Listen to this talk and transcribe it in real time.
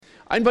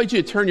I invite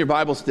you to turn your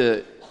Bibles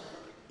to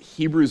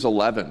Hebrews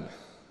 11,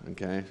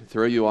 okay?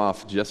 Throw you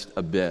off just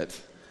a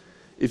bit.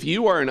 If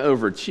you are an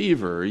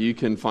overachiever, you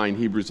can find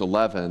Hebrews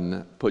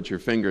 11, put your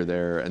finger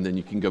there, and then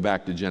you can go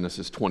back to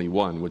Genesis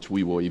 21, which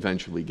we will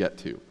eventually get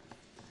to.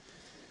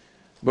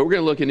 But we're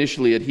going to look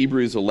initially at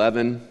Hebrews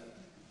 11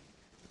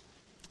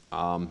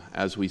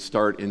 as we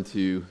start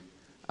into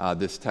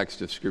this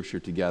text of Scripture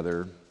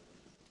together.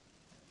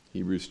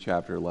 Hebrews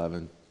chapter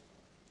 11.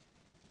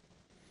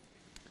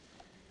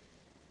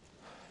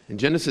 In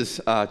Genesis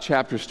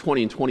chapters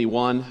 20 and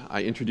 21,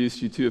 I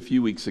introduced you to a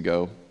few weeks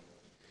ago,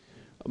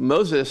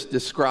 Moses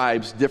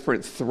describes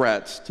different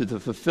threats to the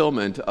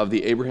fulfillment of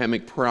the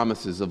Abrahamic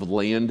promises of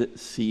land,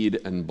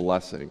 seed, and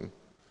blessing.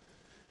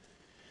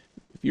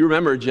 If you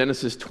remember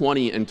Genesis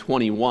 20 and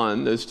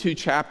 21, those two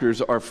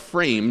chapters are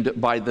framed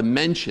by the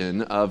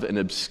mention of an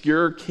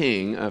obscure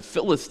king, a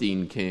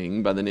Philistine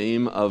king by the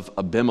name of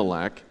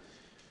Abimelech.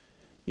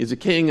 He's a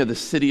king of the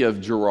city of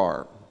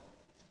Gerar.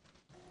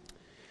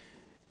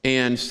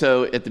 And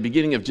so at the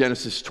beginning of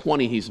Genesis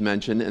 20 he's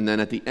mentioned, and then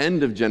at the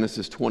end of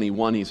Genesis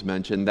 21 he's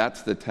mentioned.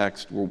 That's the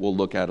text we'll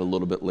look at a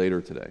little bit later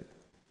today.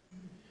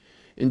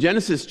 In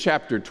Genesis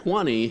chapter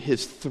 20,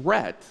 his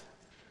threat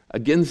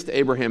against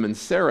Abraham and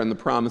Sarah and the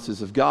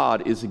promises of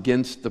God is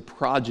against the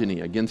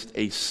progeny, against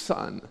a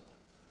son.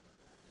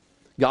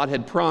 God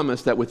had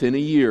promised that within a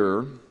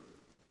year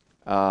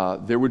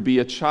there would be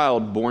a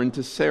child born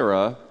to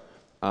Sarah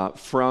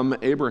from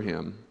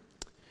Abraham.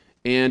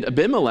 And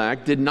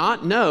Abimelech did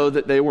not know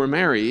that they were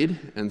married,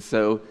 and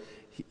so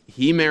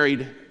he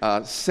married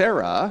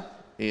Sarah,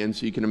 and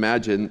so you can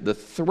imagine the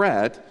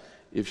threat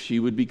if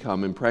she would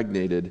become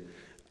impregnated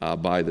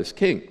by this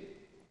king.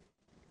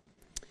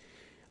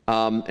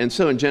 And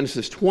so in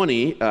Genesis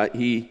 20,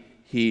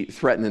 he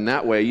threatened in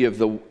that way. You have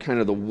the kind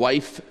of the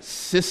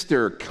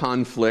wife-sister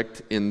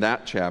conflict in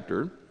that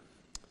chapter.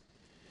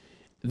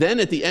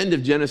 Then at the end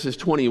of Genesis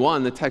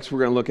 21, the text we're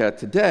going to look at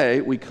today,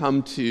 we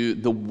come to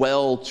the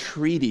well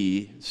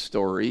treaty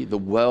story, the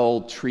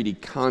well treaty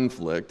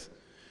conflict,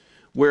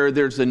 where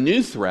there's a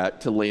new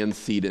threat to land,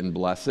 seed, and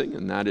blessing,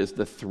 and that is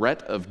the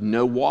threat of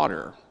no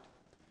water.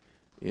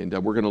 And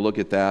we're going to look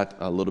at that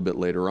a little bit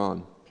later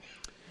on.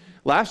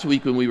 Last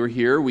week when we were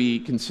here, we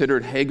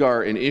considered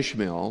Hagar and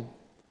Ishmael.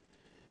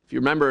 If you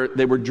remember,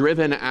 they were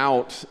driven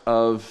out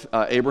of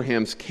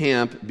Abraham's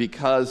camp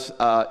because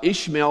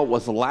Ishmael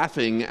was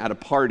laughing at a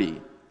party.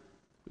 He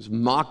was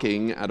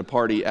mocking at a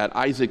party at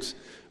Isaac's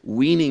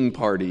weaning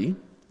party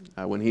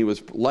when he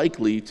was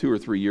likely 2 or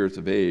 3 years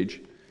of age.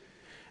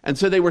 And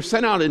so they were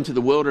sent out into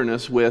the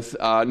wilderness with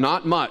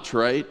not much,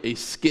 right? A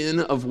skin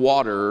of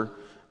water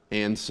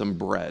and some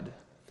bread.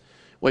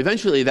 Well,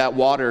 eventually that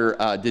water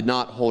did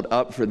not hold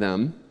up for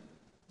them.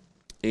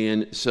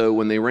 And so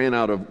when they ran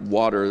out of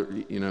water,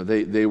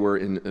 they were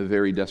in a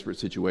very desperate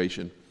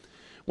situation.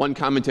 One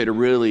commentator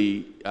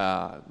really,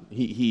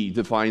 he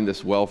defined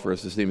this well for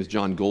us. His name is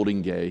John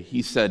Goldingay.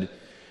 He said,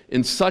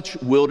 in such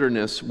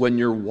wilderness, when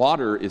your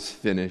water is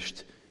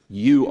finished,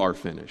 you are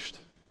finished.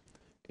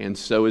 And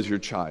so is your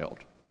child.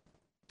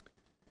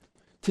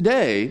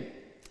 Today,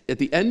 at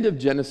the end of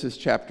Genesis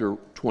chapter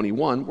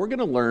 21, we're going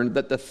to learn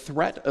that the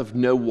threat of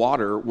no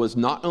water was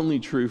not only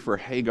true for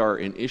Hagar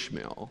and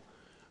Ishmael,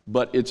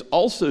 but it's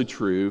also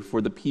true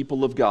for the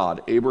people of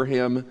God,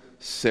 Abraham,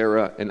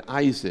 Sarah, and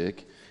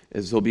Isaac,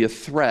 as there'll be a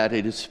threat,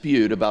 a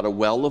dispute about a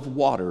well of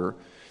water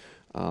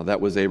that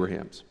was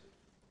Abraham's.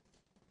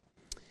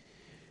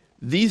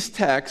 These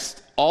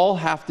texts all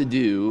have to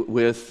do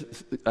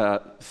with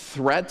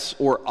threats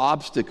or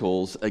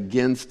obstacles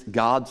against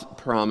God's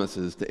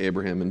promises to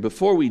Abraham. And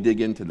before we dig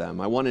into them,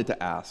 I wanted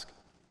to ask,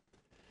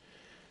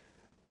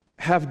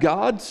 have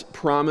God's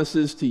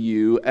promises to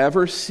you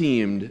ever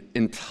seemed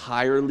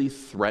entirely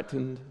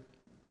threatened?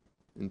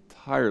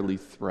 Entirely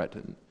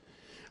threatened.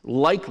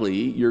 Likely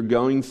you were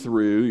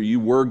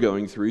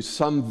going through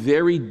some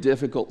very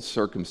difficult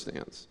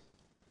circumstance,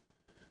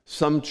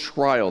 some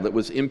trial that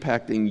was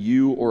impacting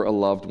you or a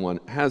loved one.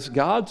 Has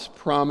God's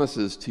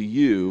promises to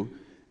you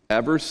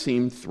ever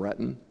seemed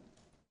threatened?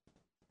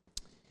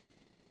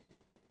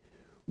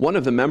 One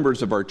of the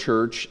members of our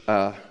church,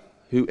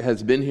 who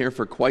has been here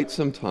for quite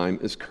some time,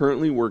 is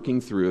currently working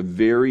through a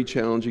very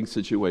challenging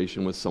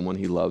situation with someone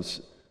he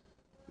loves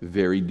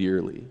very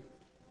dearly.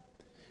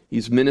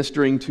 He's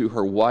ministering to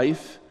her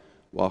wife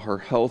while her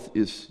health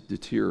is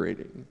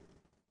deteriorating.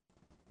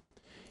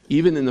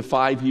 Even in the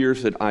 5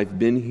 years that I've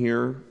been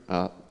here,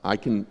 I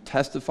can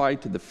testify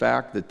to the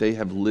fact that they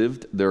have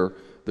lived their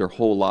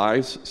whole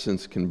lives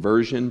since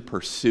conversion,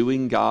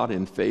 pursuing God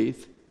in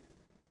faith,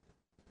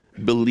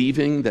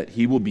 believing that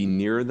He will be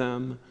near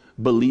them,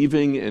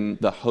 believing in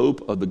the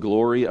hope of the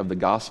glory of the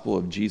gospel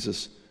of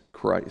Jesus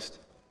Christ.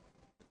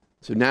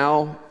 So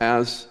now,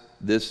 as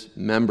this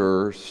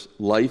member's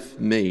life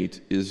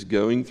mate is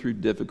going through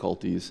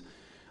difficulties,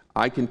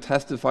 I can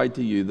testify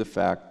to you the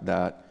fact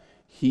that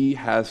he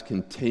has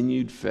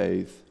continued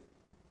faith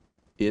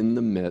in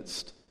the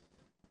midst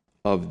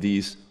of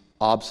these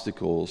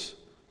obstacles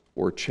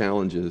or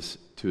challenges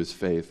to his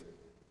faith.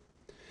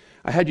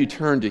 I had you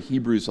turn to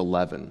Hebrews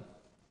 11.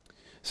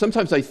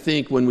 Sometimes I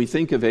think when we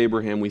think of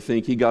Abraham, we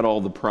think he got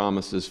all the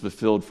promises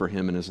fulfilled for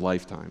him in his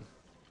lifetime.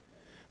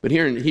 But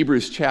here in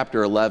Hebrews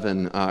chapter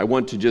 11, I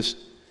want to just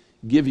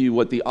give you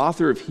what the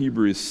author of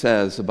Hebrews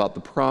says about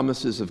the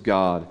promises of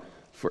God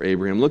for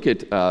Abraham. Look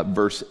at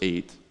verse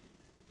 8.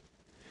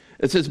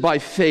 It says, "By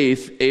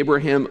faith,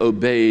 Abraham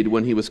obeyed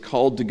when he was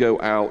called to go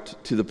out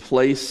to the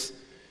place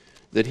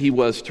that he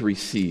was to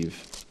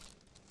receive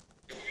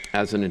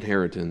as an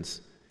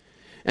inheritance.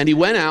 And he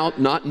went out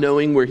not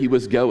knowing where he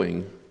was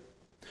going.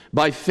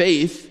 By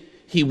faith,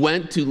 he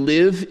went to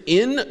live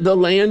in the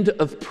land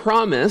of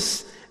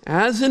promise,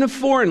 as in a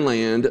foreign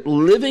land,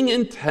 living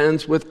in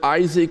tents with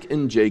Isaac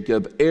and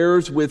Jacob,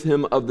 heirs with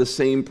him of the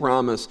same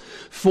promise.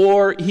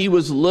 For he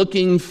was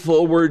looking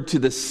forward to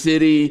the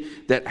city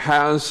that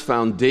has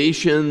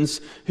foundations,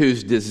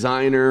 whose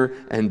designer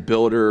and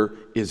builder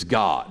is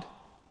God."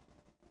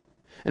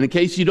 And in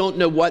case you don't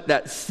know what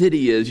that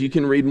city is, you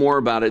can read more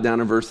about it down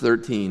in verse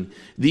 13.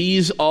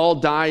 "These all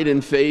died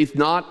in faith,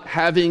 not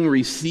having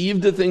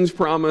received the things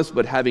promised,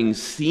 but having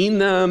seen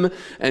them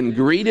and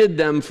greeted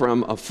them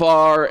from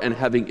afar, and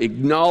having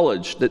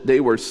acknowledged that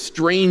they were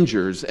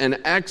strangers and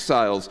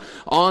exiles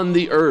on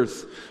the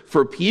earth.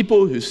 For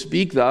people who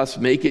speak thus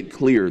make it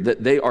clear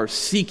that they are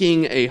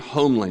seeking a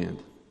homeland.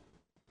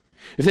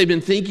 If they'd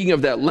been thinking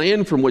of that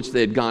land from which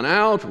they had gone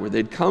out, where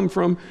they'd come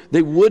from,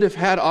 they would have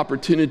had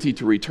opportunity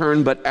to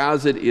return, but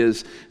as it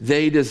is,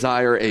 they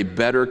desire a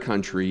better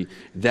country,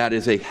 that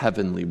is a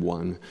heavenly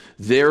one.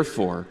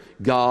 Therefore,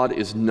 God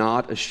is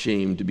not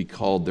ashamed to be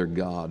called their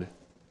God,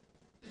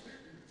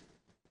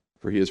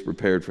 for he has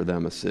prepared for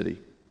them a city."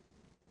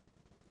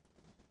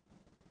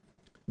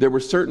 There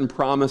were certain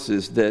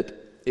promises that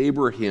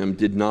Abraham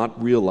did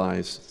not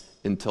realize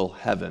until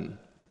heaven.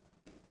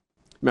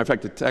 Matter of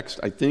fact, the text,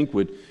 I think,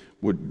 would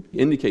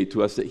indicate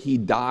to us that he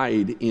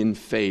died in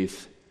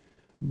faith,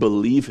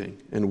 believing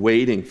and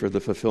waiting for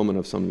the fulfillment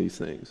of some of these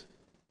things.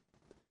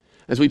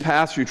 As we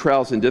pass through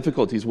trials and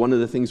difficulties, one of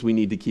the things we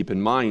need to keep in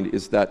mind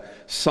is that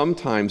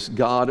sometimes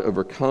God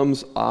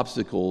overcomes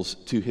obstacles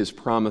to his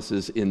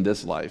promises in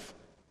this life.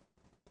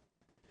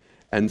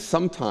 And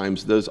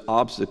sometimes those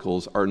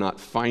obstacles are not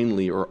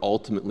finally or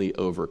ultimately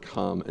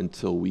overcome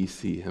until we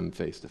see him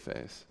face to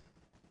face.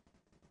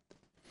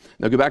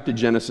 Now go back to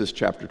Genesis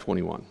chapter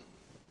 21.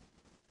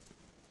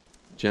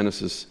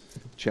 Genesis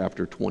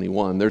chapter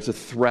 21. There's a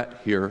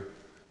threat here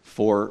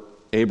for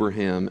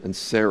Abraham and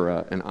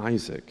Sarah and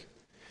Isaac.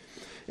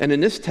 And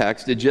in this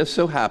text, it just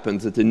so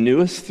happens that the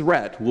newest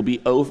threat will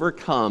be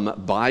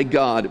overcome by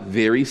God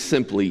very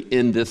simply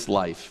in this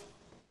life.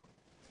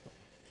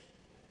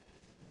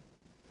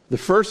 The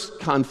first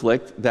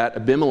conflict that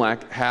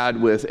Abimelech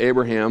had with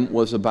Abraham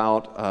was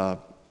about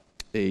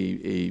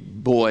a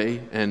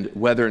boy and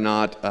whether or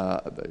not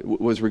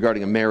was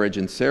regarding a marriage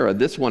in Sarah.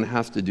 This one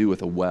has to do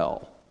with a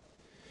well.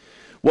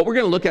 What we're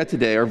going to look at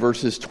today are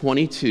verses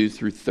 22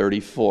 through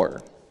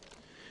 34.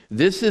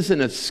 This is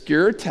an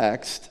obscure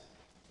text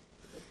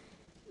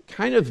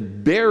kind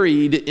of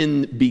buried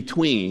in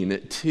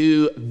between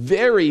two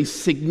very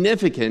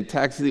significant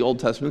texts of the Old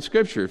Testament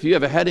Scripture. If you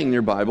have a heading in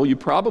your Bible, you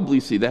probably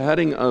see the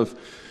heading of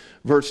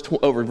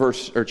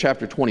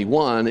chapter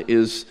 21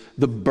 is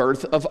the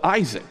birth of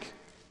Isaac.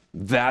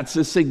 That's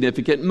a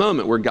significant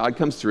moment where God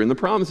comes through in the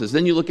promises.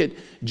 Then you look at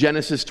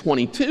Genesis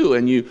 22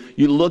 and you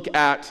look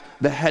at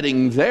the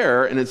heading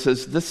there and it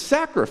says the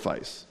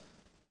sacrifice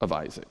of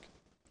Isaac.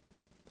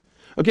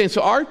 Okay,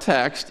 so our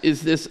text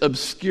is this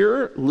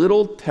obscure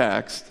little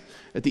text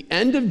at the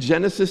end of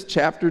Genesis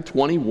chapter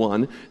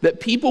 21 that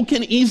people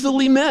can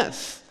easily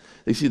miss.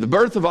 They see the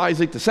birth of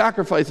Isaac, the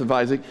sacrifice of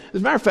Isaac. As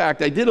a matter of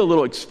fact, I did a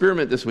little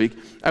experiment this week.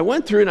 I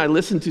went through and I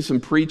listened to some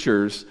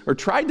preachers, or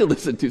tried to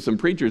listen to some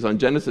preachers on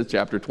Genesis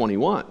chapter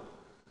 21.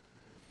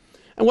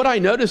 And what I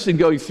noticed in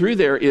going through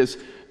there is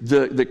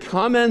the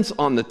comments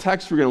on the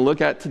text we're going to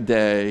look at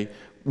today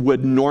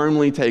would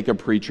normally take a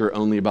preacher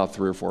only about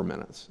 3 or 4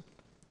 minutes.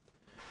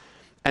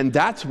 And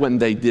that's when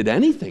they did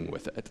anything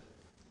with it.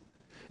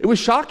 It was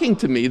shocking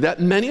to me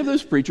that many of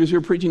those preachers who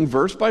were preaching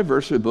verse by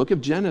verse through the book of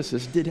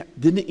Genesis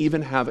didn't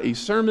even have a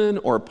sermon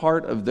or a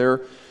part of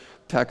their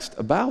text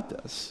about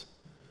this.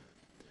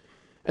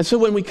 And so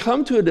when we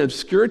come to an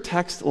obscure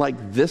text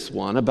like this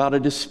one about a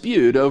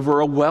dispute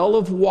over a well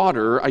of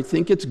water, I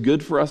think it's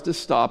good for us to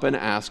stop and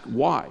ask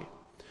why.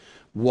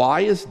 Why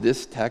is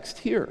this text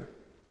here?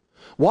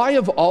 Why,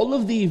 of all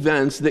of the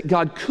events that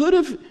God could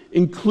have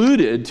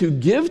included to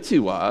give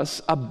to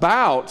us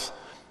about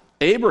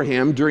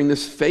Abraham during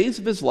this phase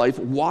of his life,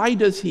 why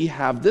does he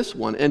have this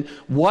one? And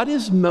what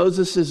is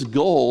Moses'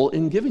 goal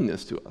in giving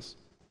this to us?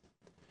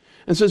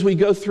 And so as we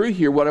go through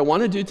here, what I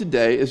want to do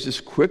today is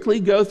just quickly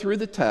go through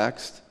the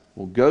text.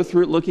 We'll go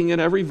through it looking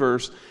at every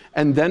verse.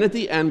 And then at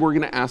the end, we're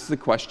going to ask the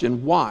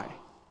question, why?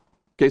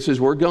 Okay, so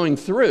as we're going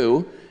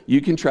through,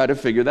 you can try to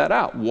figure that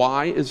out.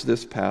 Why is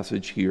this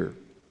passage here?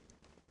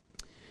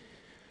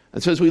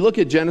 And so as we look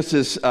at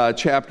Genesis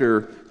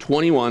chapter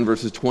 21,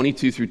 verses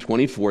 22 through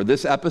 24,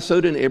 this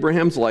episode in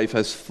Abraham's life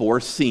has 4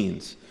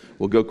 scenes.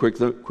 We'll go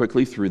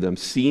quickly through them.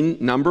 Scene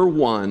number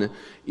 1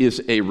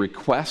 is a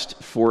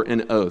request for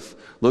an oath.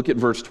 Look at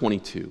verse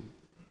 22.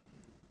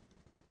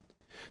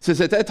 It says,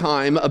 at that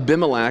time,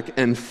 Abimelech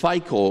and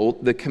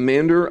Phicol, the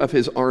commander of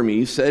his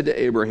army, said to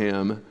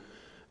Abraham,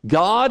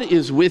 God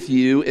is with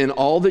you in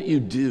all that you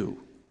do.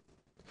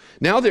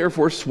 Now,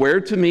 therefore,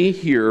 swear to me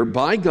here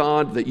by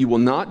God that you will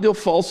not deal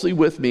falsely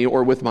with me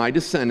or with my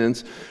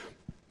descendants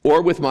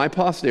or with my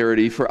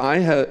posterity,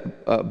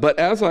 but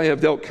as I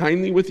have dealt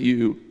kindly with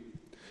you,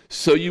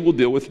 so you will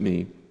deal with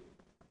me,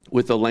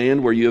 with the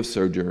land where you have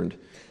sojourned.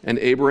 And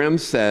Abraham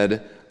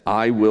said,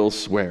 I will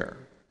swear.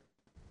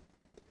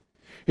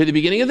 Here, the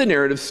beginning of the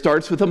narrative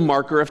starts with a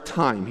marker of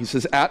time. He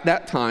says, at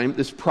that time,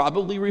 this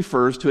probably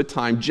refers to a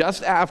time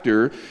just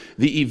after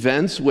the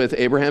events with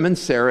Abraham and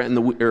Sarah and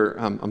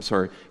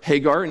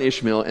Hagar and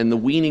Ishmael and the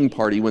weaning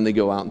party when they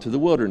go out into the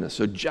wilderness.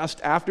 So just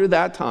after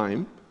that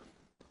time,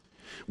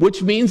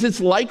 which means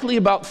it's likely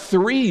about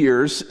 3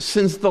 years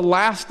since the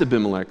last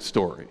Abimelech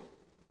story.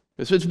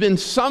 So it's been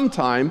some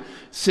time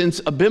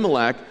since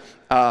Abimelech,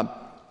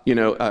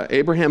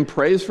 Abraham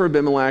prays for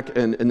Abimelech,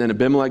 and then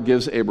Abimelech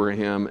gives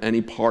Abraham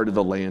any part of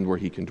the land where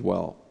he can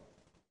dwell.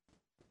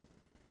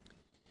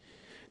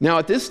 Now,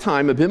 at this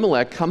time,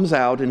 Abimelech comes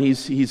out, and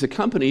he's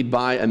accompanied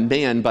by a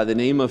man by the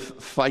name of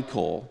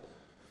Phicol.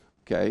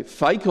 Okay,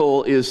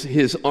 Phicol is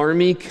his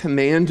army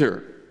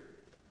commander.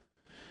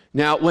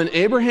 Now, when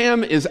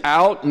Abraham is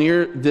out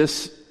near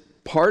this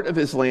part of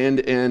his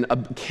land, and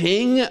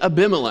King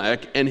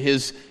Abimelech and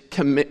his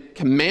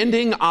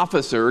commanding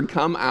officer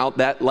come out,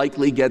 that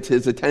likely gets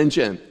his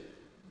attention.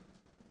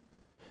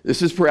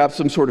 This is perhaps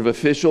some sort of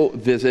official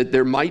visit.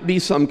 There might be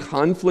some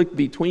conflict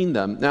between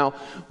them. Now,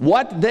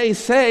 what they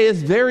say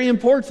is very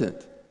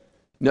important.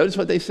 Notice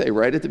what they say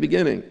right at the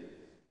beginning.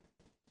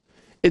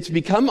 It's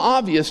become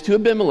obvious to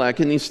Abimelech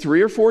in these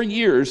 3 or 4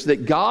 years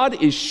that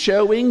God is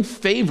showing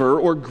favor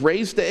or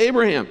grace to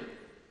Abraham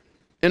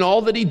in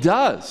all that he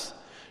does.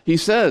 He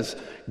says,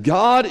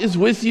 God is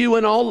with you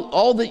in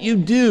all that you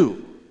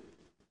do.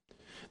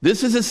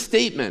 This is a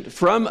statement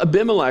from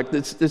Abimelech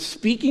that's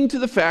speaking to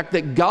the fact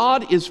that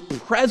God is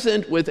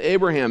present with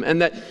Abraham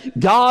and that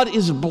God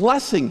is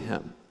blessing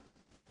him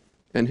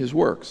and his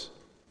works.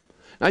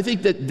 And I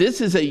think that this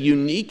is a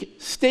unique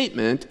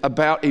statement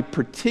about a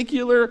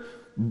particular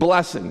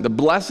blessing, the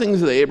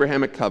blessings of the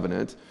Abrahamic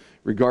covenant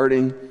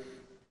regarding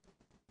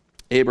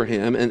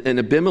Abraham, and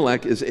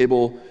Abimelech is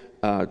able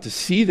to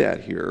see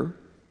that here.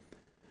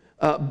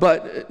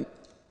 But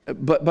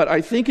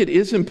I think it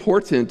is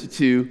important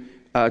to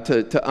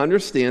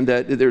understand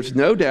that there's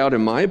no doubt,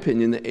 in my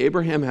opinion, that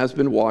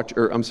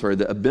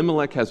that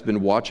Abimelech has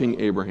been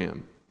watching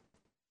Abraham.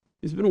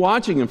 He's been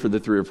watching him for the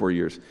 3 or 4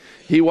 years.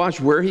 He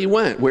watched where he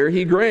went, where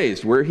he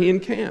grazed, where he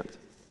encamped.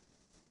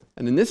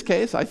 And in this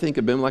case, I think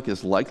Abimelech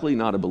is likely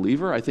not a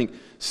believer. I think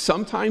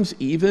sometimes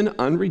even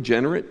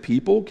unregenerate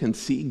people can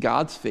see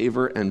God's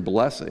favor and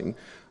blessing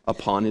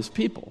upon his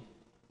people.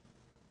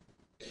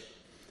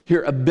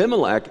 Here,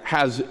 Abimelech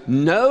has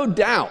no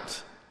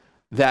doubt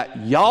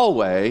that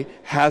Yahweh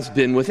has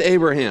been with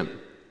Abraham.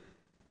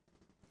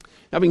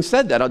 Having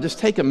said that, I'll just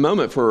take a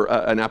moment for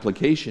an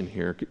application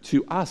here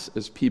to us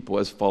as people,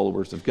 as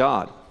followers of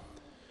God.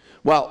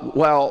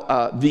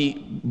 While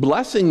the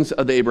blessings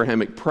of the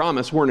Abrahamic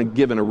promise weren't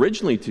given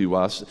originally to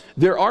us,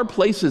 there are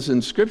places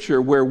in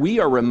Scripture where we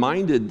are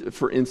reminded,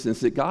 for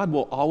instance, that God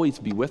will always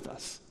be with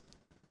us.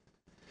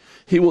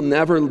 He will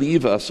never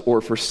leave us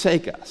or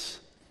forsake us.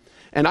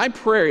 And I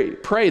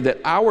pray that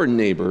our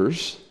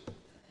neighbors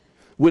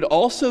would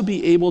also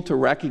be able to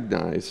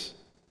recognize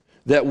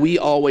that we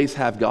always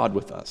have God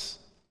with us.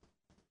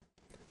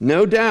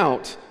 No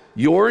doubt,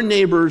 your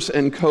neighbors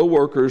and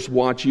co-workers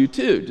watch you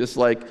too, just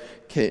like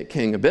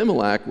King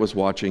Abimelech was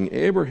watching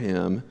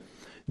Abraham.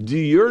 Do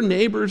your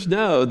neighbors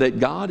know that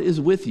God is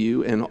with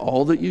you in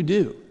all that you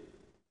do?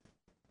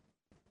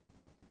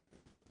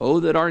 Oh,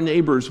 that our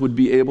neighbors would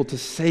be able to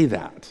say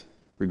that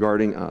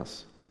regarding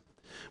us.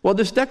 Well,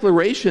 this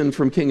declaration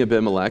from King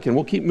Abimelech, and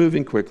we'll keep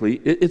moving quickly,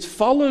 it's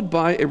followed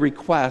by a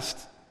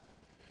request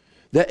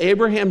that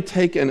Abraham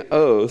take an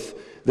oath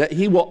that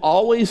he will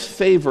always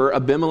favor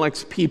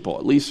Abimelech's people,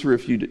 at least through a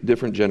few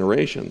different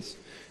generations.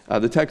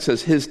 The text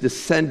says his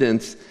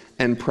descendants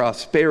and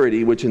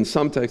prosperity, which in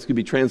some texts could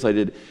be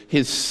translated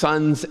his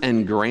sons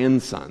and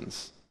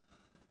grandsons.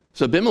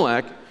 So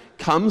Abimelech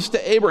comes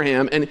to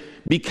Abraham, and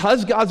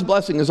because God's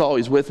blessing is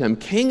always with him,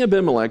 King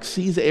Abimelech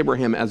sees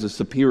Abraham as a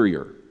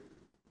superior.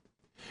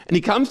 And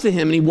he comes to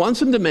him and he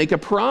wants him to make a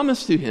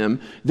promise to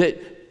him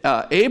that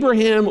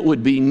Abraham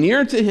would be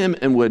near to him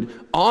and would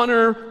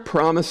honor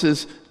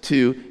promises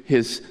to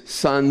his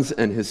sons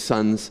and his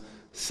sons'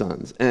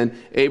 sons. And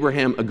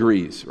Abraham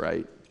agrees,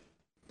 right?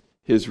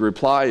 His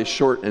reply is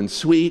short and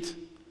sweet.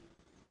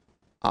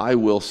 I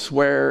will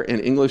swear.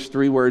 In English,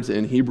 3 words.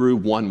 In Hebrew,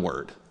 1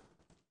 word.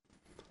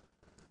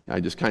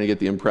 I just kind of get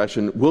the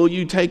impression, will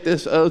you take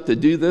this oath to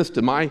do this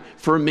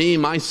for me,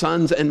 my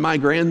sons, and my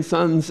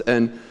grandsons?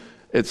 And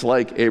it's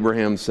like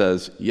Abraham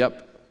says,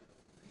 yep.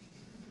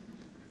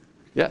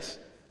 Yes.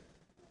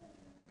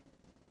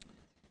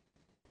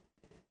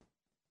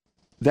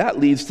 that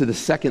leads to the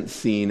second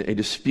scene, a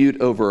dispute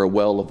over a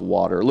well of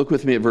water. Look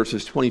with me at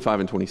verses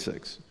 25 and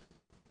 26.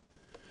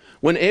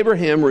 When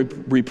Abraham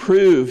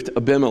reproved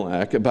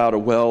Abimelech about a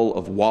well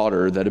of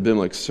water that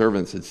Abimelech's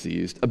servants had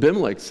seized,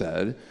 Abimelech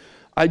said,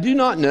 I do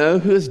not know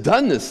who has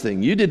done this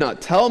thing. You did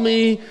not tell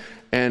me,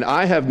 and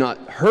I have not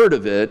heard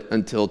of it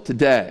until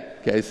today.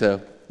 Okay,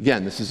 so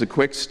again, this is a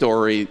quick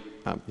story.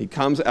 He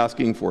comes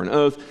asking for an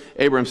oath.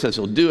 Abraham says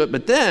he'll do it,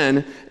 but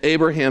then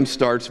Abraham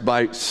starts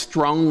by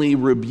strongly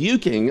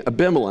rebuking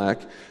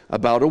Abimelech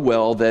about a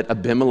well that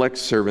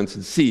Abimelech's servants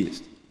had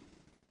seized.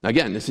 Now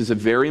again, this is a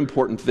very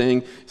important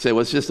thing. You say,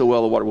 well, it's just a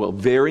well of water. Well,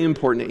 very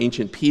important to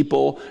ancient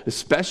people,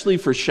 especially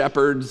for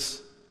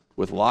shepherds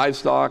with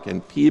livestock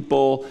and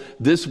people.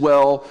 This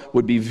well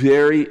would be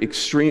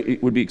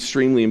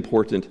extremely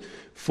important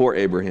for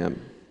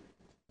Abraham.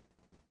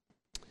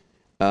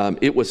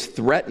 It was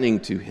threatening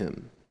to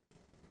him.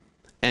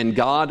 And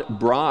God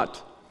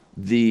brought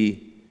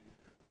the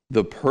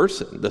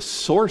person, the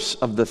source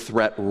of the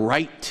threat,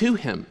 right to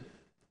him.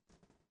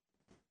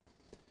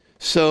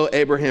 So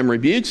Abraham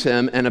rebukes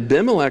him, and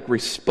Abimelech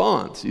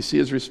responds. You see,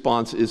 his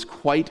response is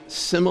quite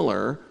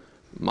similar,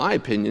 in my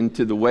opinion,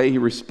 to the way he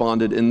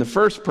responded in the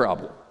first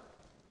problem.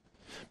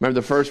 Remember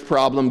the first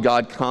problem,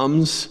 God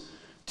comes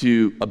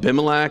to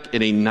Abimelech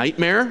in a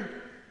nightmare,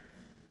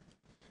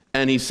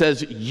 and he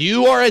says,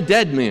 you are a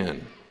dead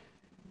man.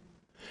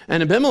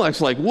 And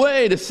Abimelech's like,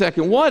 wait a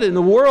second, what in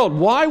the world?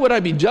 Why would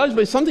I be judged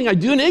by something I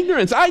do in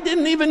ignorance? I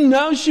didn't even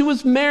know she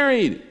was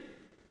married.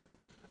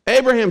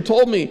 Abraham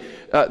told me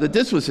that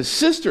this was his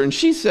sister, and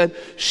she said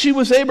she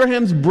was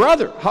Abraham's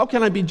brother. How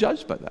can I be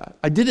judged by that?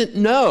 I didn't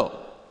know.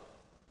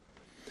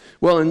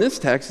 Well, in this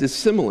text, it's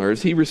similar.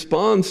 As he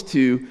responds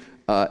to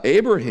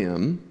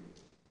Abraham,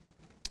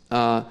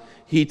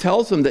 he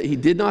tells him that he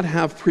did not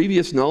have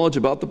previous knowledge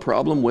about the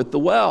problem with the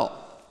well.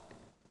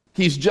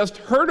 He's just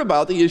heard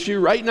about the issue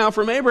right now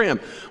from Abraham,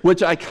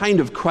 which I kind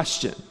of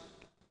question.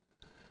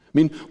 I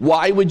mean,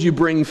 why would you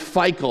bring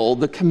Phicol,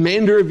 the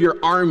commander of your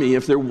army,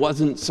 if there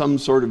wasn't some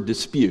sort of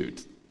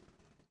dispute?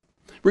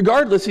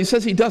 Regardless, he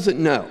says he doesn't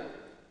know.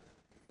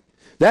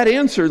 That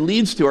answer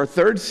leads to our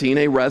third scene,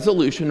 a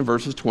resolution in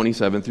verses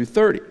 27 through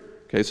 30.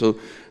 Okay, so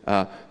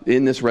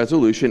in this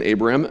resolution,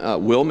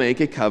 Abraham will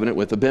make a covenant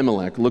with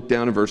Abimelech. Look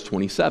down at verse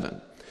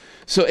 27.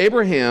 So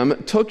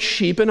Abraham took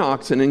sheep and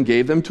oxen and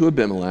gave them to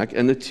Abimelech,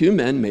 and the two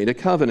men made a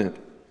covenant.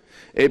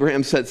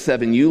 Abraham set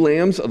 7 ewe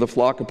lambs of the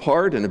flock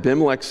apart, and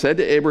Abimelech said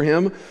to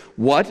Abraham,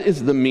 what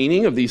is the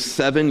meaning of these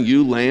 7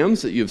 ewe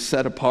lambs that you have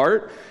set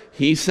apart?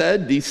 He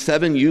said, these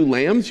 7 ewe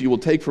lambs you will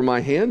take from my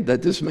hand,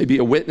 that this may be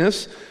a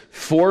witness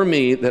for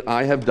me that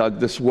I have dug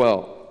this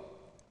well.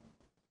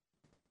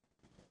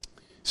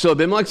 So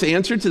Abimelech's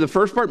answer to the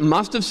first part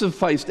must have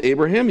sufficed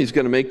Abraham. He's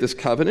going to make this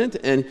covenant,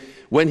 and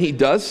when he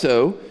does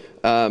so,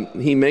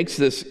 he makes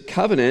this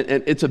covenant,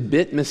 and it's a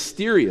bit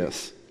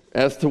mysterious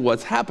as to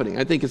what's happening.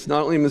 I think it's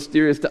not only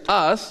mysterious to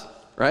us,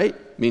 right?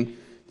 I mean,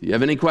 do you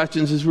have any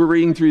questions as we're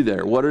reading through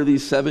there? What are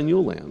these 7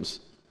 ewe lambs?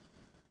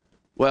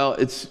 Well,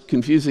 it's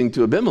confusing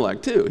to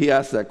Abimelech too. He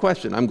asked that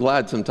question. I'm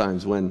glad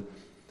sometimes when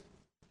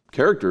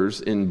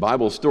characters in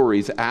Bible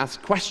stories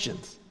ask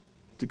questions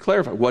to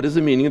clarify, what is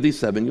the meaning of these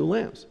 7 ewe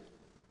lambs?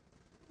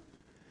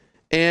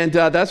 And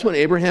that's when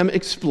Abraham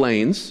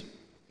explains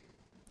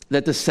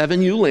that the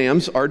 7 ewe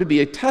lambs are to be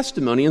a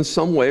testimony in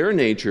some way or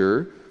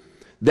nature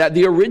that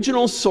the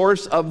original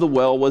source of the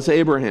well was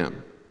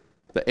Abraham.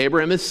 That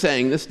Abraham is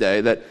saying this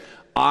day that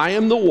I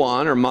am the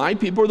one, or my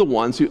people are the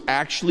ones who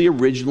actually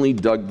originally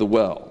dug the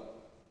well.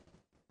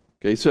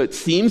 Okay, so it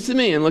seems to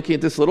me, in looking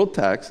at this little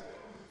text,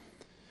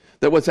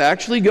 that what's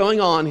actually going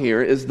on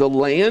here is the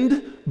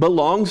land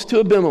belongs to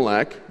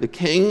Abimelech, the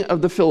king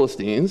of the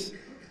Philistines,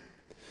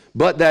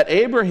 but that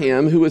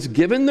Abraham, who was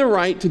given the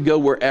right to go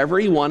wherever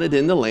he wanted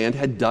in the land,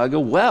 had dug a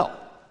well.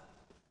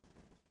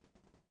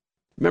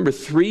 Remember,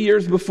 3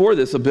 years before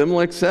this,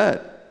 Abimelech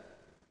said,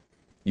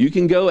 you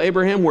can go,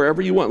 Abraham,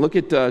 wherever you want. Look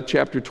at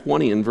chapter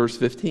 20 and verse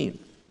 15.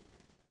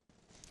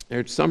 There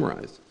it's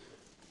summarized.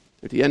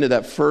 At the end of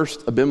that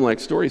first Abimelech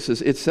story,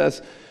 it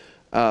says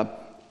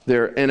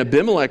there, and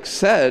Abimelech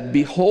said,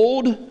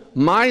 behold,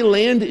 my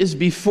land is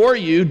before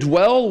you,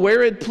 dwell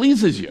where it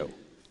pleases you.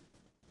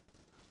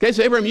 Okay,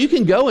 so Abraham, you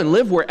can go and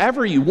live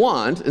wherever you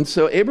want, and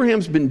so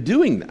Abraham's been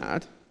doing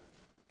that.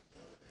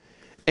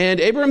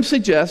 And Abraham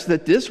suggests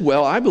that this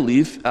well, I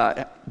believe,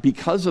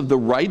 because of the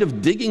right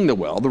of digging the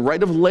well, the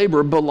right of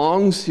labor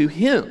belongs to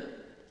him.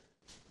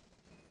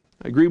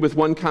 I agree with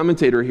one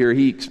commentator here.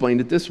 He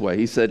explained it this way.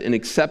 He said, in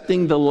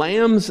accepting the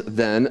lambs,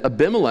 then,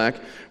 Abimelech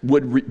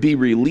would be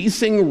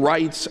releasing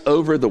rights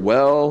over the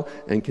well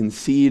and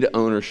concede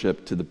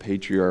ownership to the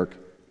patriarch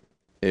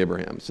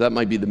Abraham. So that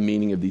might be the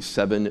meaning of these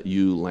 7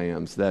 ewe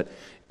lambs, that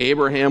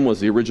Abraham was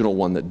the original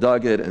one that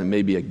dug it, and it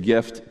may be a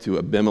gift to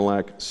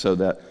Abimelech so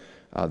that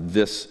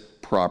this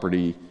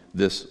property,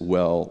 this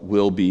well,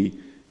 will be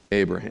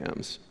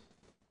Abraham's.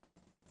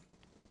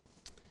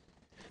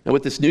 Now,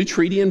 with this new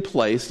treaty in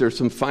place, there's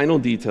some final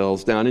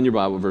details down in your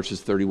Bible, verses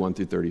 31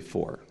 through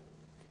 34.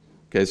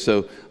 Okay,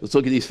 so let's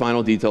look at these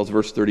final details,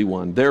 verse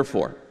 31.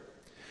 Therefore,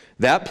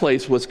 That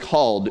place was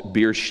called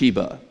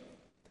Beersheba,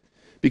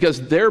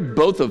 because there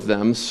both of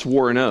them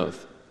swore an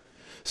oath.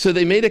 So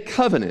they made a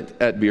covenant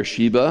at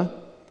Beersheba.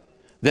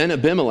 Then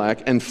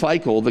Abimelech and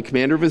Phicol, the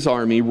commander of his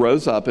army,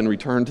 rose up and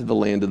returned to the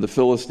land of the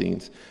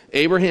Philistines.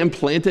 Abraham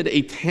planted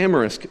a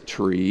tamarisk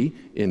tree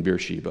in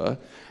Beersheba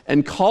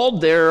and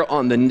called there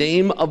on the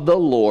name of the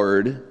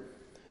Lord,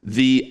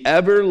 the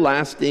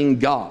everlasting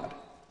God.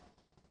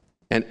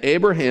 And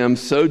Abraham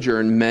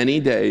sojourned many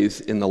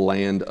days in the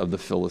land of the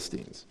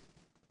Philistines.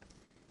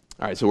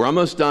 All right, so we're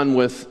almost done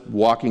with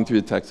walking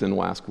through the text, and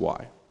we'll ask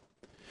why.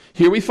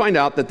 Here we find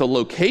out that the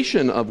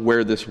location of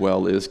where this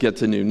well is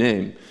gets a new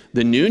name.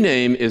 The new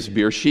name is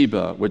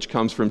Beersheba, which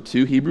comes from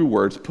two Hebrew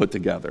words put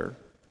together.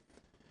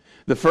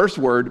 The first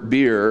word,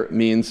 beer,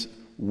 means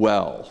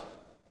well,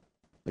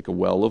 like a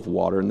well of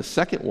water. And the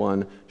second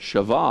one,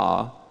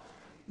 shavah,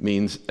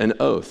 means an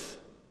oath.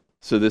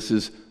 So this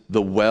is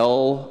the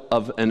well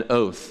of an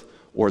oath,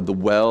 or the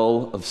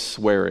well of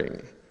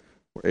swearing,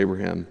 where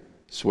Abraham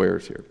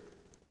swears here.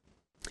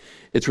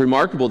 It's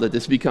remarkable that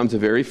this becomes the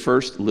very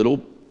first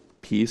little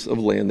piece of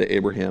land that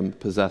Abraham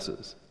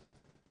possesses.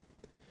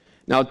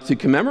 Now, to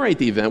commemorate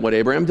the event, what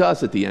Abraham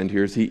does at the end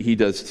here is he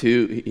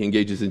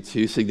engages in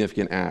two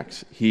significant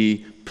acts.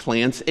 He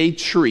plants a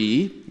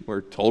tree.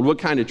 We're told what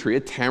kind of tree, a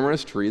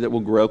tamarisk tree that will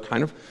grow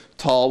kind of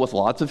tall with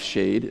lots of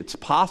shade. It's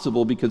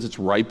possible because it's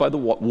right by the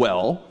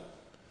well.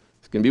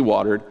 It's going to be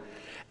watered.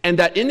 And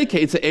that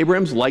indicates that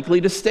Abraham's likely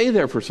to stay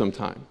there for some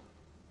time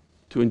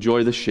to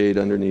enjoy the shade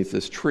underneath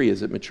this tree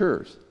as it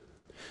matures.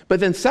 But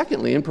then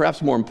secondly, and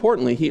perhaps more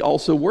importantly, he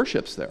also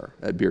worships there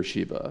at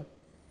Beersheba.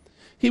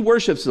 He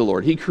worships the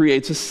Lord. He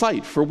creates a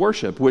site for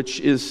worship, which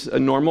is a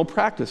normal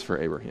practice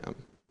for Abraham.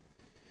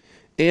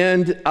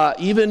 And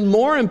even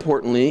more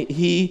importantly,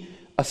 he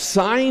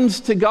assigns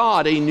to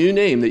God a new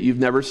name that you've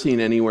never seen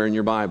anywhere in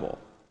your Bible.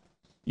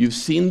 You've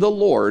seen the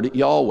Lord,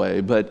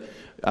 Yahweh, but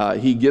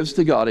he gives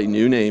to God a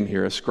new name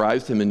here,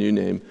 ascribes to him a new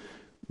name,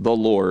 the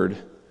Lord,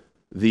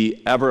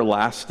 the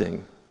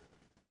everlasting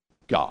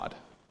God.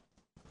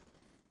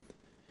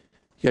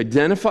 He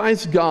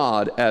identifies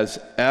God as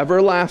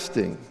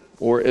everlasting,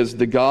 or as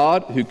the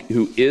God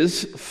who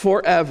is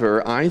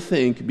forever, I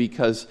think,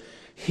 because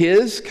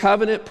his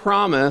covenant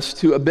promise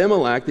to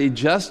Abimelech they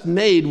just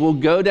made will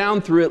go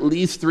down through at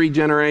least 3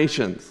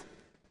 generations.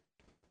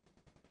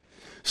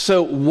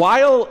 So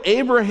while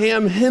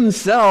Abraham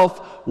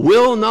himself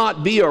will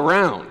not be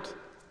around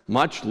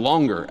much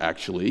longer,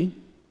 actually,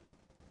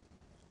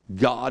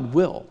 God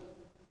will.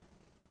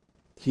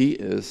 He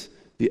is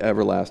the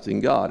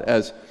everlasting God.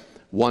 As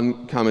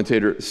one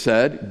commentator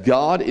said,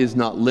 God is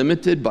not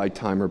limited by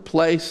time or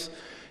place.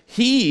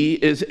 He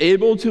is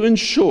able to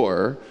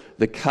ensure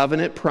the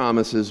covenant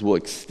promises will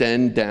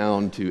extend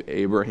down to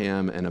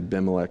Abraham and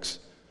Abimelech's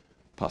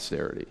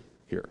posterity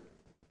here.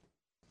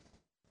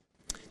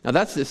 Now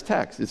that's this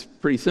text. It's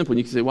pretty simple. And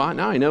you can say, well,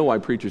 now I know why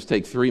preachers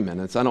take 3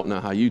 minutes. I don't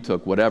know how you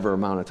took whatever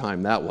amount of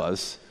time that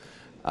was.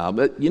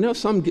 But you know,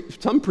 some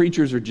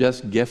preachers are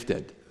just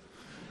gifted.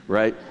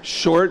 Right?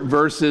 Short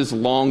verses,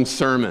 long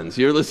sermons.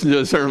 You ever listen to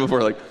a sermon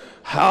before, like,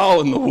 how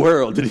in the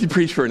world did he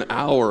preach for an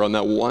hour on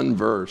that one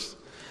verse?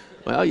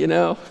 Well, you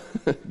know,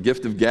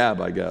 gift of gab,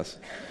 I guess.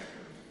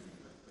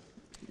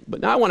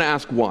 But now I want to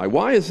ask why.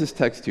 Why is this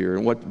text here,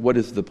 and what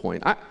is the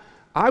point?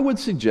 I would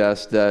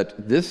suggest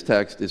that this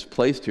text is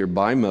placed here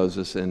by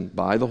Moses and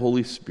by the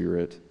Holy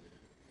Spirit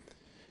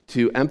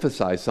to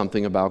emphasize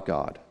something about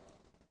God.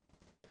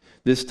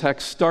 This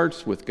text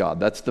starts with God.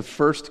 That's the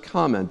first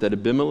comment that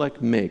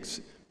Abimelech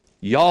makes.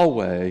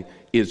 Yahweh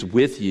is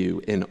with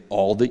you in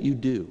all that you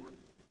do.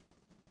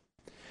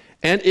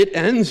 And it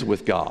ends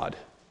with God.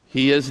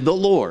 He is the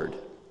Lord,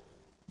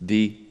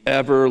 the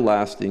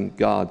everlasting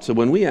God. So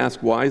when we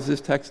ask, why is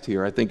this text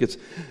here, I think it's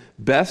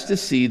best to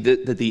see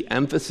that the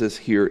emphasis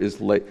here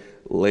is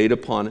laid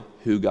upon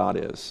who God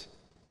is.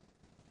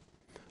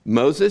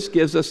 Moses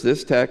gives us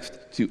this text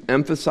to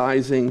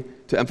emphasize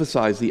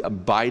the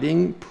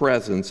abiding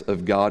presence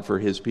of God for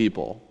his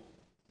people.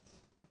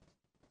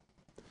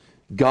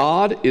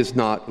 God is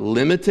not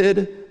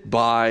limited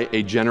by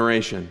a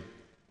generation.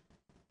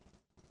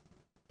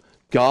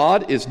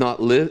 God is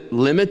not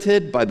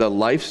limited by the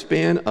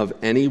lifespan of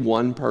any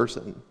one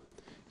person.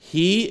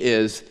 He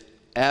is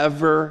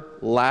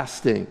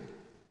everlasting.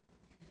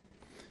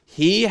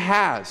 He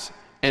has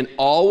and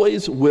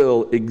always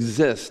will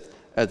exist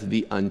as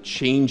the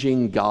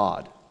unchanging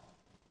God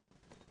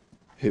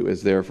who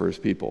is there for his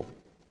people.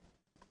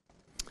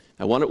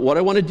 What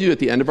I want to do at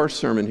the end of our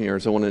sermon here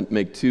is I want to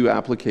make 2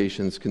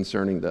 applications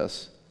concerning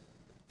this.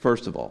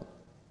 First of all,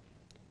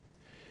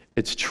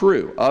 it's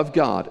true of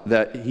God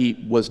that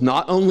he was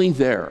not only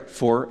there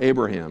for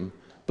Abraham,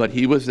 but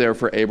he was there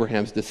for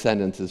Abraham's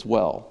descendants as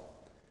well.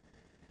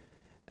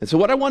 And so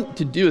what I want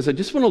to do is I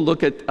just want to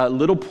look at a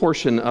little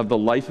portion of the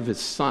life of his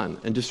son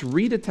and just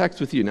read a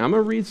text with you. Now I'm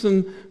going to read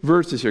some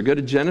verses here. Go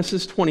to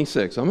Genesis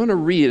 26. I'm going to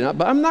read it,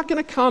 but I'm not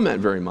going to comment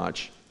very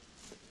much.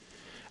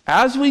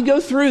 As we go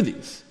through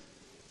these,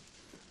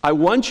 I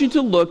want you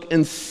to look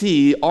and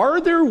see, are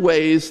there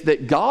ways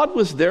that God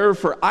was there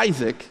for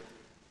Isaac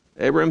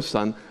Abraham's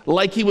son,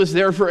 like he was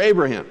there for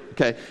Abraham.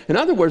 Okay? In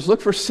other words,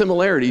 look for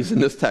similarities in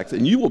this text,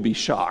 and you will be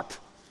shocked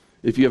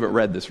if you haven't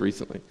read this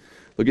recently.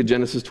 Look at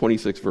Genesis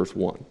 26, verse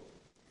 1.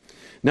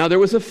 Now there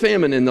was a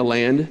famine in the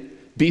land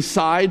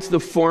besides the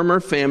former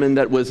famine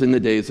that was in the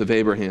days of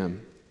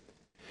Abraham.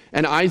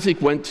 And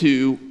Isaac went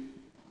to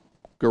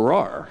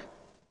Gerar,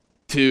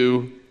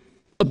 to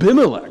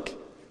Abimelech,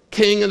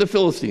 king of the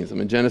Philistines.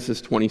 I'm in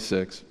Genesis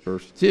 26,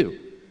 verse 2.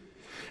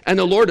 And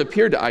the Lord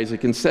appeared to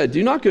Isaac and said,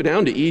 do not go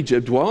down to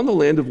Egypt, dwell in the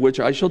land of which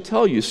I shall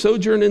tell you.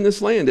 Sojourn in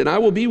this land, and I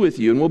will be with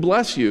you and will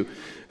bless you.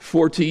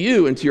 For to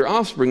you and to your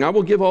offspring I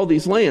will give all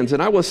these lands,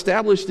 and I will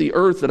establish the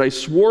earth that I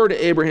swore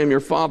to Abraham your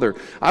father.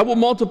 I will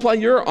multiply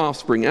your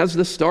offspring as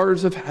the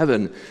stars of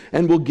heaven,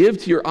 and will give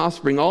to your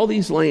offspring all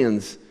these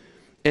lands.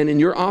 And in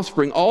your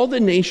offspring all the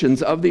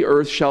nations of the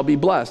earth shall be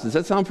blessed. Does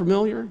that sound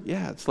familiar?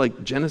 Yeah, it's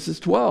like Genesis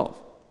 12.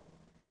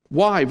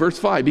 Why? Verse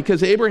 5,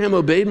 because Abraham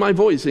obeyed my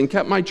voice and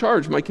kept my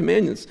charge, my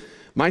commandments,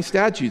 my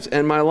statutes,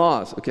 and my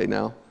laws. Okay,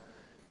 now,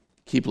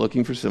 keep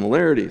looking for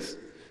similarities.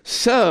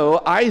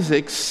 So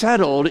Isaac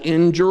settled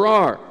in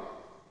Gerar.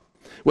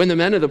 When the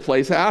men of the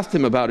place asked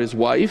him about his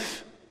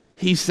wife,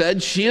 he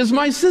said, she is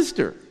my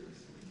sister.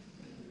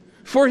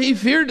 For he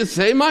feared to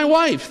say my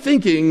wife,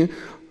 thinking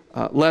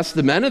lest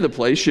the men of the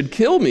place should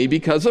kill me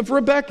because of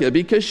Rebekah,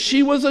 because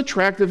she was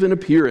attractive in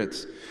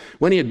appearance.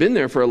 When he had been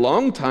there for a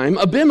long time,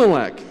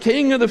 Abimelech,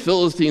 king of the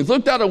Philistines,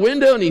 looked out a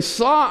window and he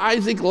saw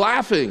Isaac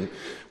laughing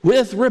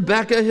with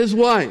Rebekah, his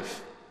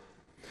wife.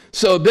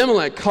 So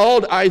Abimelech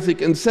called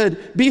Isaac and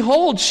said,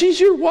 behold, she's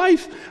your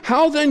wife.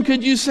 How then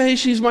could you say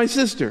she's my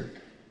sister?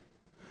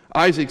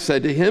 Isaac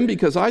said to him,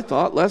 because I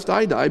thought lest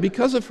I die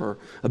because of her.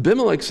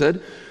 Abimelech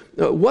said,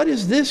 what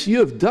is this you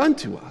have done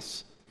to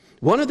us?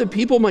 One of the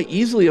people might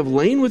easily have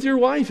lain with your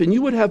wife, and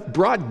you would have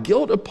brought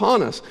guilt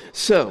upon us.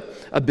 So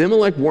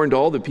Abimelech warned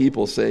all the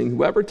people, saying,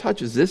 whoever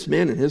touches this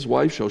man and his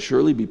wife shall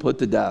surely be put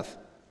to death.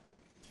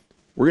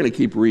 We're going to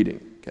keep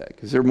reading, okay,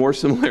 because there are more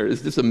similarities.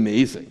 It's just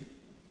amazing.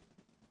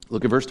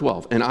 Look at verse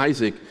 12. And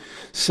Isaac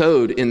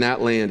sowed in that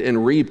land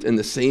and reaped in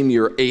the same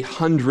year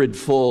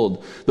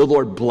 100-fold. The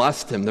Lord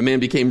blessed him. The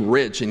man became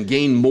rich and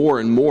gained more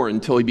and more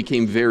until he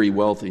became very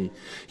wealthy.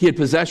 He had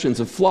possessions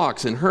of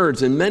flocks and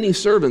herds and many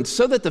servants,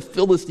 so that the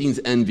Philistines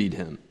envied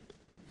him.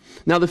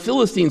 Now the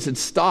Philistines had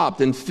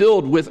stopped and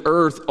filled with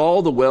earth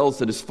all the wells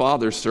that his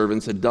father's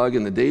servants had dug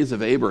in the days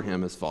of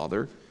Abraham his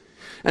father.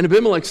 And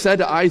Abimelech said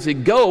to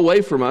Isaac, go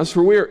away from us,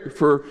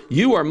 for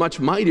you are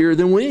much mightier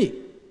than we.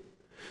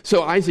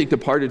 So Isaac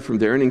departed from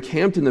there and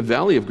encamped in the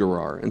valley of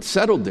Gerar and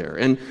settled there.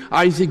 And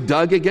Isaac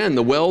dug again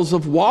the wells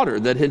of water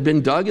that had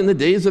been dug in the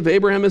days of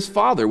Abraham his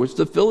father, which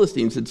the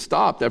Philistines had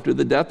stopped after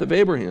the death of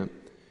Abraham.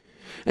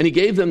 And he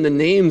gave them the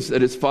names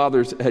that his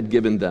fathers had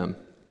given them.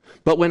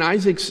 But when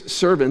Isaac's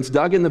servants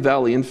dug in the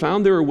valley and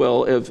found there a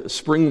well of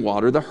spring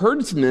water, the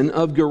herdsmen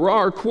of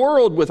Gerar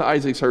quarreled with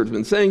Isaac's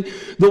herdsmen, saying,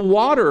 the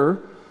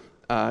water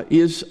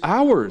is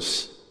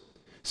ours.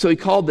 So he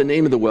called the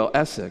name of the well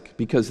Esek,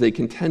 because they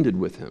contended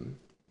with him.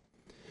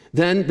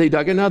 Then they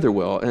dug another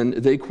well, and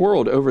they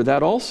quarreled over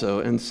that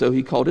also, and so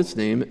he called its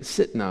name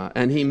Sitnah.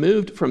 And he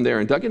moved from there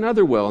and dug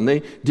another well, and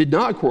they did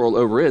not quarrel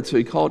over it, so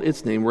he called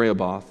its name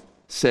Rehoboth,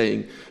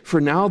 saying,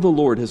 for now the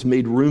Lord has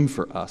made room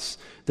for us,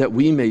 that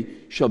we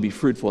shall be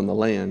fruitful in the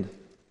land.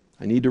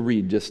 I need to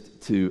read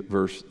just to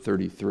verse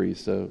 33,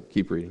 so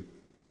keep reading.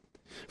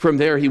 From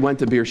there he went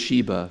to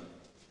Beersheba.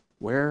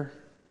 Where?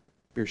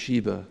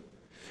 Beersheba.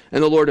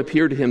 And the Lord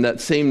appeared to him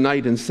that same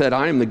night and said,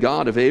 I am the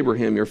God of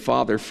Abraham your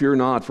father. Fear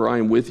not, for I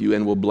am with you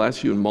and will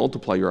bless you and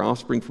multiply your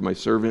offspring for my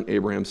servant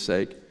Abraham's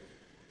sake.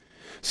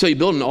 So he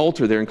built an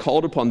altar there and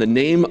called upon the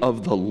name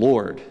of the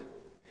Lord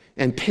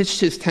and pitched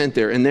his tent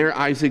there. And there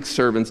Isaac's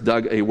servants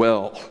dug a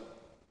well.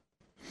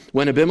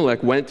 When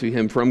Abimelech went to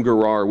him from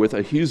Gerar with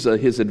Ahuzah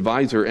his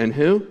advisor, and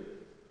who?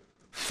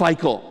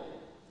 Phicol,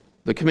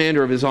 the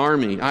commander of his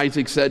army,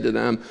 Isaac said to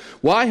them,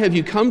 why have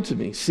you come to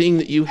me, seeing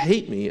that you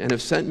hate me and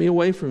have sent me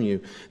away from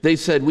you? They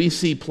said, we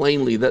see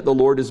plainly that the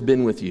Lord has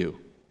been with you.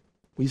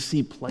 We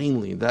see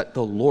plainly that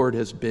the Lord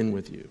has been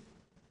with you.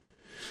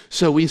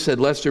 So we said,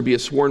 lest there be a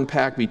sworn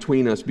pact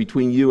between us,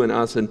 between you and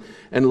us, and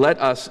let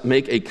us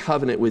make a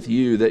covenant with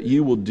you that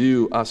you will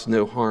do us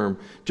no harm,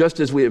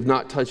 just as we have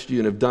not touched you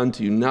and have done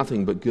to you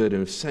nothing but good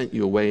and have sent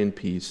you away in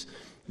peace.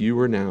 You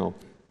are now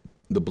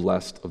the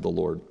blessed of the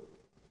Lord.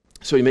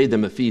 So he made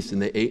them a feast, and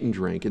they ate and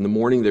drank. In the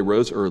morning they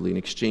rose early and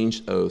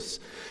exchanged oaths,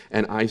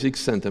 and Isaac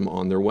sent them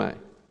on their way.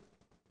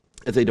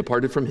 As they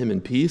departed from him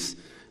in peace,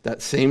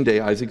 that same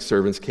day Isaac's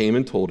servants came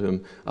and told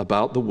him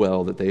about the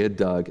well that they had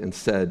dug, and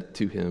said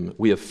to him,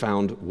 we have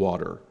found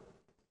water.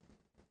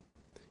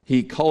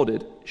 He called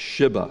it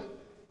Sheba.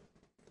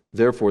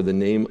 Therefore the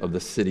name of the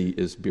city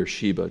is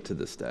Beersheba to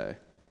this day.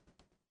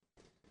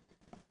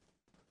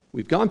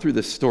 We've gone through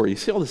this story. You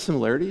see all the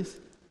similarities?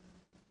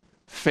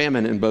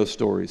 Famine in both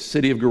stories,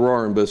 city of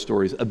Gerar in both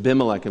stories,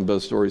 Abimelech in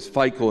both stories,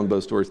 Phicol in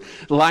both stories,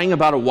 lying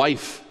about a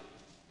wife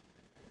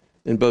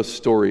in both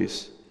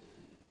stories,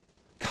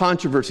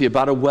 controversy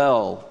about a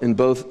well in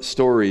both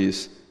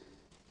stories,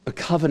 a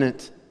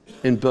covenant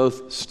in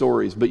both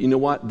stories. But you know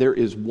what? There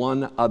is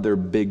one other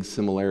big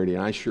similarity,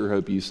 and I sure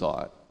hope you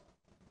saw it.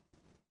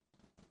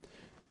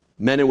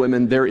 Men and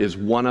women, there is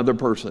one other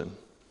person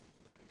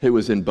who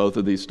was in both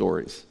of these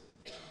stories.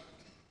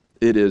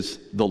 It is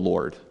the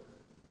Lord,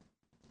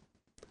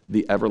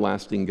 the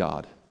everlasting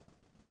God.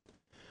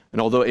 And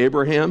although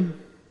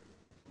Abraham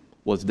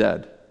was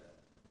dead,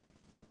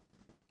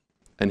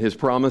 and his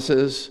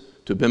promises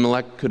to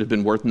Abimelech could have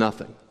been worth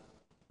nothing,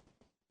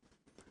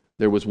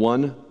 there was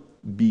one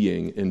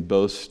being in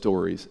both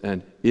stories,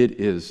 and it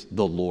is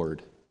the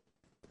Lord,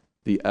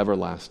 the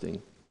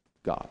everlasting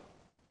God.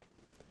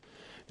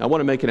 Now, I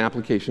want to make an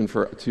application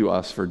to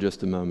us for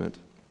just a moment.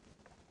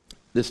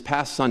 This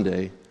past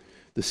Sunday,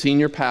 the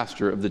senior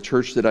pastor of the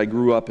church that I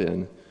grew up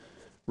in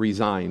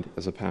resigned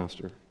as a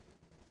pastor.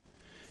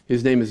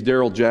 His name is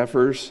Daryl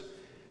Jeffers,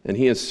 and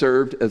he has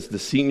served as the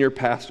senior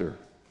pastor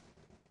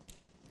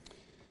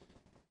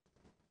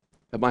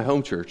at my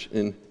home church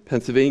in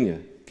Pennsylvania,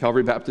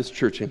 Calvary Baptist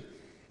Church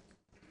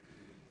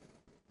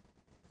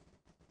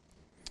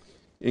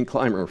in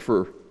Clymer,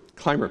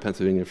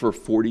 Pennsylvania, for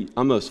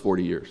almost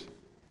 40 years.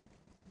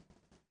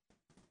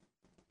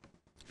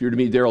 If you were to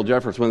meet Daryl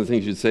Jeffers, one of the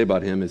things you'd say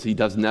about him is he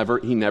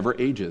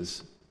never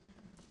ages.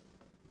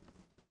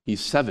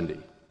 He's 70.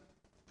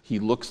 He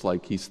looks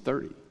like he's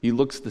 30. He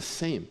looks the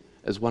same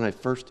as when I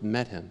first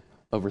met him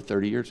over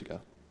 30 years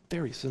ago.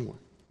 Very similar.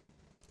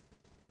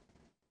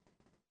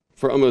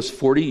 For almost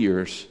 40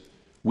 years,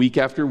 week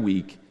after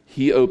week,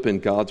 he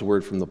opened God's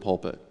word from the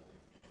pulpit.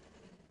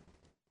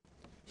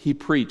 He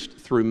preached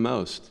through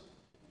most,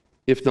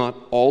 if not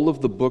all,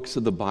 of the books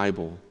of the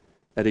Bible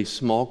at a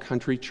small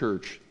country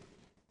church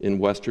in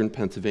western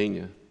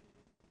Pennsylvania.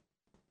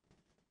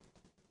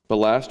 But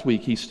last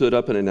week, he stood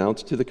up and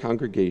announced to the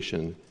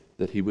congregation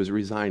that he was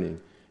resigning.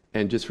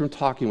 And just from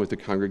talking with the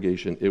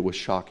congregation, it was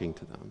shocking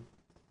to them.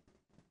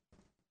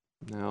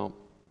 Now,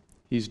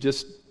 he's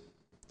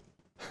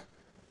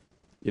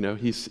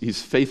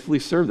faithfully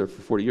served there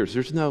for 40 years.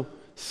 There's no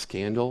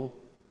scandal,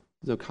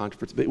 no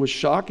controversy. But it was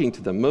shocking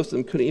to them. Most of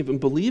them couldn't even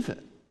believe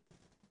it.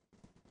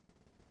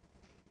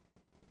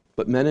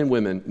 But men and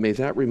women, may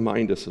that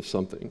remind us of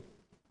something.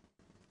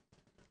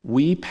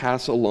 We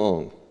pass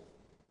along,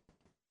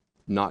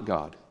 not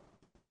God.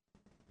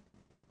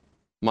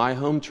 My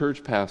home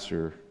church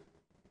pastor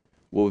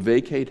will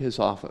vacate his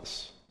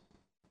office,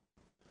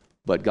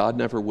 but God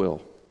never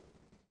will.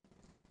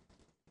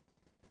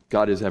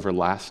 God is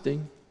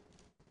everlasting,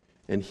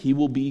 and he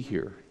will be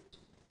here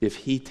if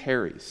he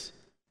tarries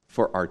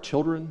for our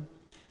children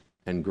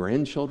and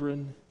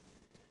grandchildren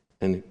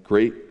and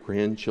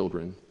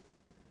great-grandchildren.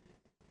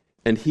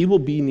 And he will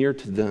be near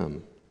to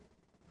them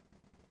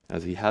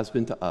as he has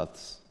been to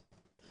us,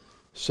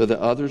 so that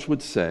others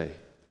would say,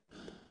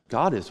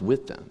 God is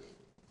with them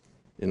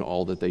in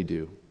all that they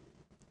do.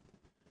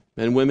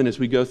 Men and women, as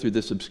we go through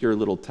this obscure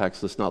little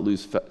text, let's not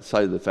lose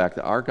sight of the fact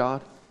that our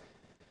God,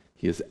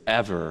 he is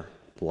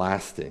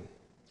everlasting.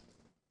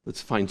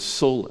 Let's find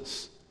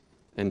solace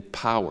and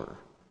power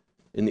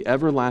in the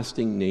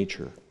everlasting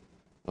nature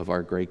of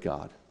our great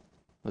God.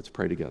 Let's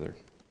pray together.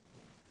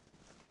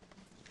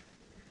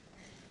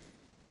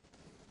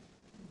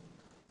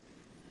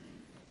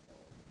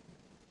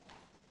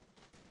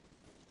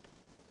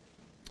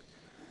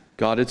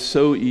 God, it's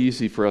so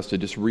easy for us to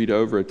just read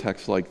over a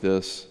text like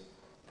this,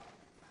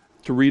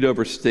 to read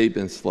over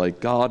statements like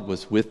God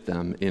was with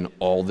them in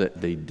all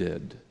that they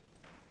did,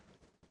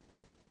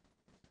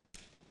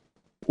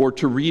 or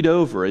to read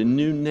over a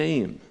new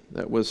name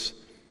that was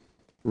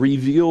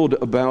revealed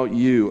about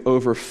you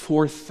over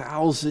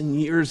 4,000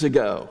 years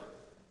ago.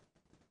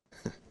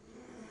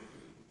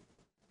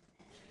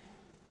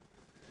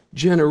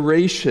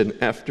 Generation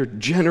after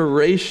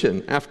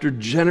generation after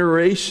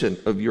generation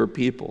of your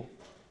people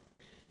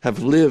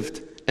have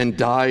lived and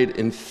died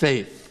in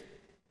faith,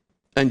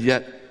 and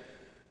yet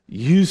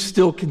you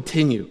still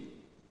continue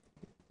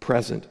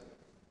present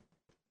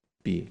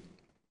being.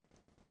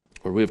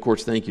 Lord, we of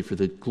course thank you for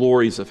the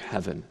glories of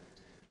heaven,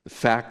 the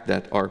fact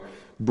that our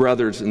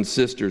brothers and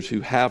sisters who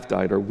have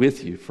died are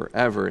with you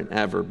forever and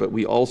ever, but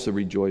we also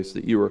rejoice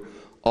that you are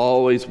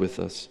always with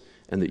us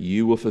and that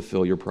you will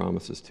fulfill your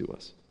promises to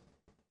us.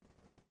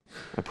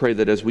 I pray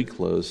that as we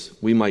close,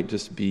 we might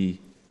just be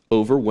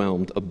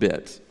overwhelmed a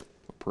bit,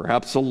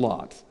 perhaps a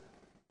lot,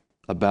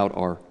 about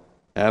our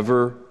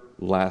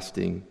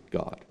everlasting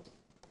God.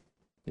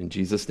 In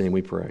Jesus' name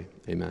we pray.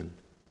 Amen.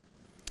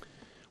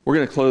 We're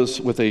going to close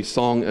with a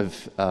song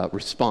of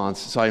response,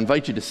 so I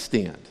invite you to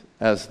stand.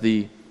 As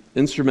the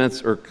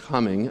instruments are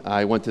coming,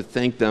 I want to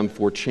thank them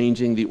for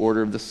changing the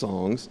order of the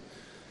songs.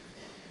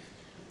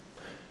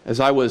 As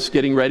I was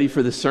getting ready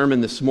for the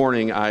sermon this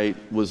morning, I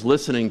was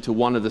listening to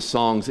one of the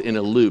songs in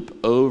a loop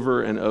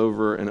over and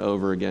over and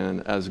over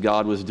again as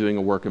God was doing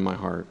a work in my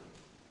heart.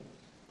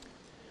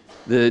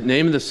 The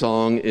name of the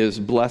song is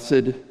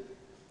Blessed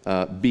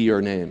Be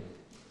Your Name.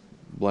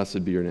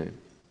 Blessed be your name.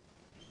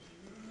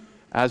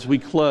 As we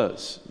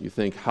close, you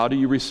think, how do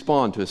you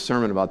respond to a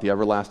sermon about the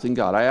everlasting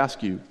God? I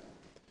ask you,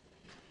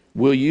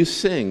 will you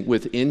sing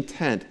with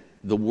intent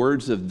the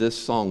words of this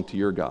song to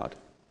your God?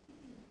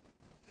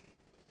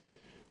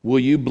 Will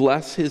you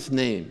bless his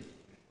name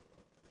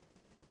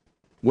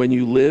when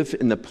you live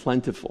in the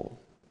plentiful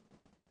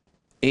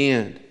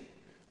and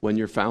when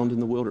you're found in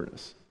the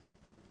wilderness?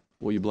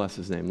 Will you bless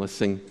his name? Let's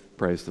sing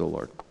praise to the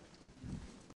Lord.